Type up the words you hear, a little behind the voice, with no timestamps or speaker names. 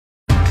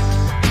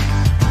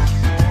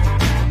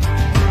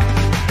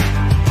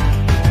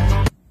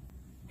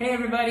Hey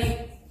everybody.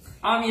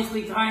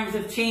 Obviously times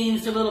have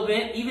changed a little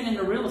bit, even in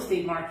the real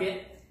estate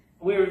market.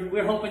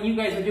 We're hoping you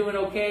guys are doing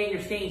okay,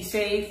 you're staying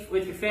safe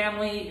with your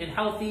family and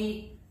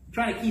healthy,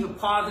 trying to keep a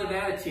positive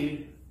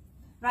attitude.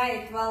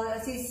 Right, well,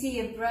 as you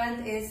see,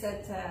 Brent is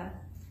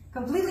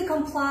completely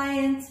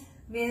compliant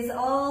with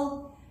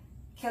all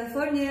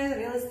California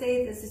Real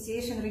Estate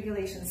Association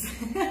regulations.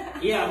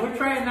 Yeah, we're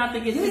trying not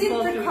to get too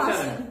close to each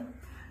other.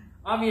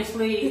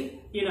 Obviously,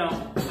 you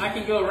know, I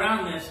can go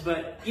around this,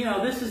 but, you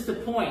know, this is the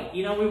point.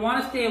 You know, we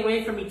want to stay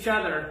away from each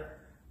other,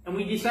 and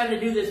we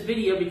decided to do this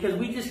video because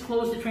we just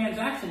closed the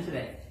transaction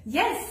today.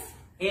 Yes!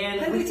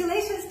 And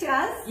congratulations to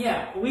us.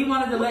 Yeah, we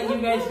wanted to let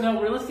you guys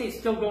know real estate's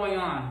still going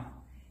on.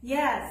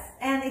 Yes,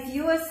 and if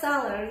you're a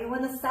seller, you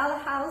want to sell a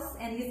house,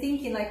 and you're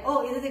thinking like,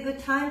 oh, is it a good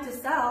time to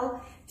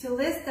sell, to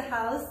list the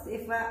house,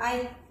 if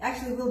I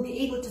actually will be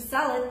able to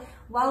sell it,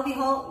 while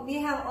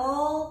we have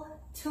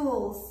all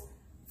tools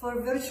for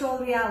virtual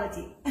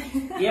reality.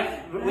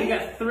 Yeah, right? We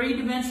got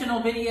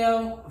 3-dimensional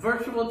video,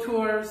 virtual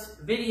tours,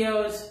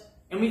 videos,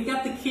 and we've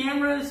got the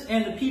cameras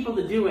and the people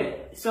to do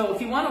it. So if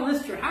you want to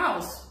list your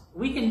house,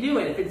 we can do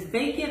it. If it's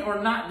vacant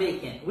or not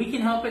vacant, we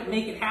can help it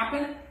make it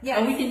happen. Yes.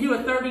 And we can do a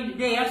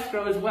 30-day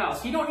escrow as well.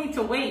 So you don't need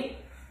to wait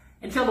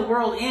until the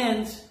world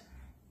ends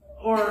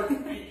or,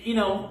 you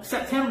know,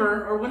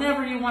 September or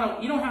whenever you want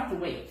to. You don't have to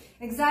wait.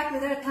 Exactly.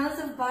 There are tons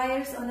of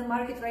buyers on the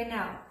market right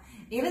now.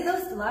 Even though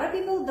a lot of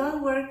people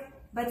don't work,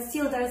 but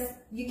still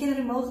you can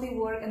remotely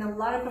work, and a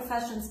lot of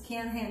professions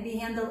can be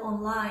handled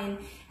online.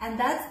 And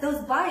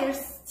those buyers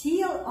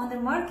still on the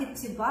market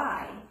to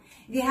buy.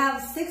 We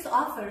have 6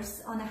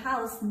 offers on a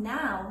house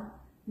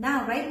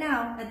right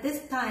now, at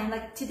this time,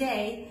 like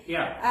today.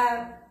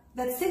 Yeah.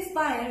 That's 6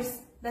 buyers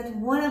that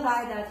want to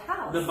buy that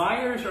house. The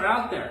buyers are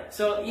out there.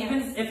 So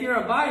even if you're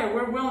a buyer,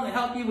 we're willing to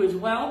help you as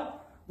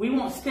well. We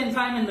won't spend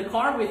time in the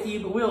car with you,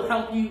 but we'll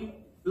help you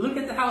look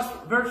at the house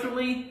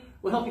virtually.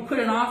 We'll help you put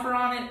an offer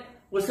on it.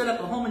 We'll set up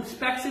a home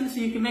inspection so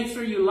you can make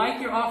sure you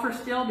like your offer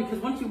still, because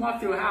once you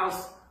walk through a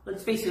house,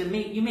 let's face it,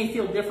 you may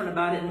feel different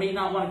about it and may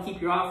not want to keep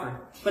your offer.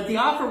 But the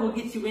offer will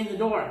get you in the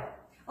door.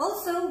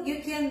 Also, we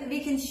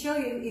can show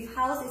you if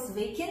house is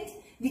vacant.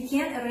 We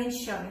can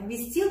arrange showing.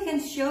 We still can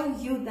show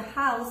you the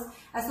house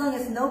as long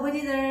as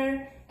nobody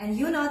there and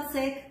you're not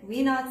sick,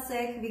 we're not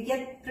sick. We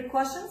get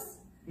precautions,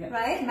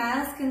 right?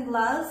 Mask and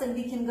gloves, and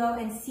we can go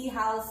and see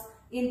house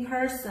in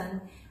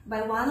person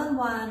by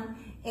one-on-one.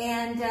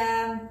 And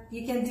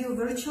you can do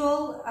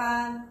virtual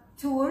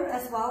tour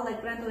as well,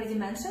 like Brent already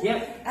mentioned,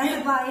 as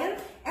a buyer.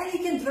 And you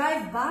can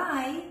drive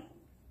by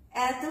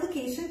at the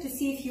location to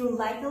see if you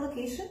like the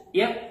location.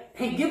 Yep.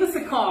 Hey, give us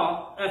a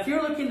call. If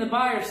you're looking to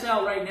buy or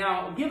sell right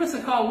now, give us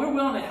a call. We're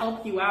willing to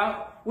help you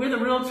out. We're the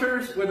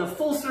realtors. We're the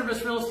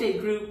full-service real estate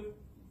group.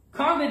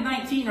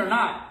 COVID-19 or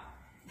not,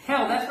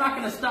 hell, that's not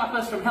going to stop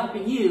us from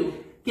helping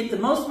you get the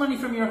most money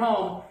from your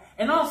home.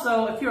 And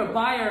also, if you're a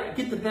buyer,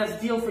 get the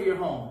best deal for your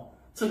home.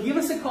 So give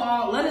us a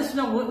call. Let us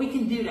know what we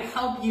can do to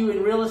help you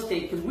in real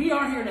estate, because we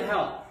are here to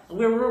help.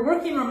 We're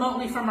working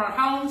remotely from our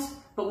homes,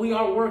 but we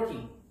are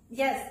working.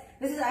 Yes,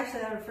 this is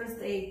actually our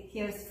first day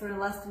here for the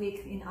last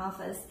week in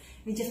office.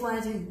 We just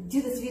wanted to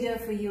do this video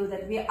for you,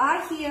 that we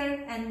are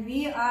here and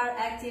we are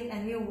active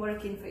and we're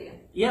working for you.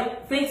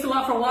 Yep. Thanks a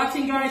lot for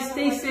watching, guys.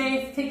 Stay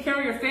safe. Take care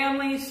of your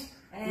families.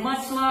 And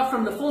much love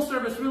from the Full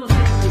Service Real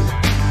Estate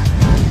Group.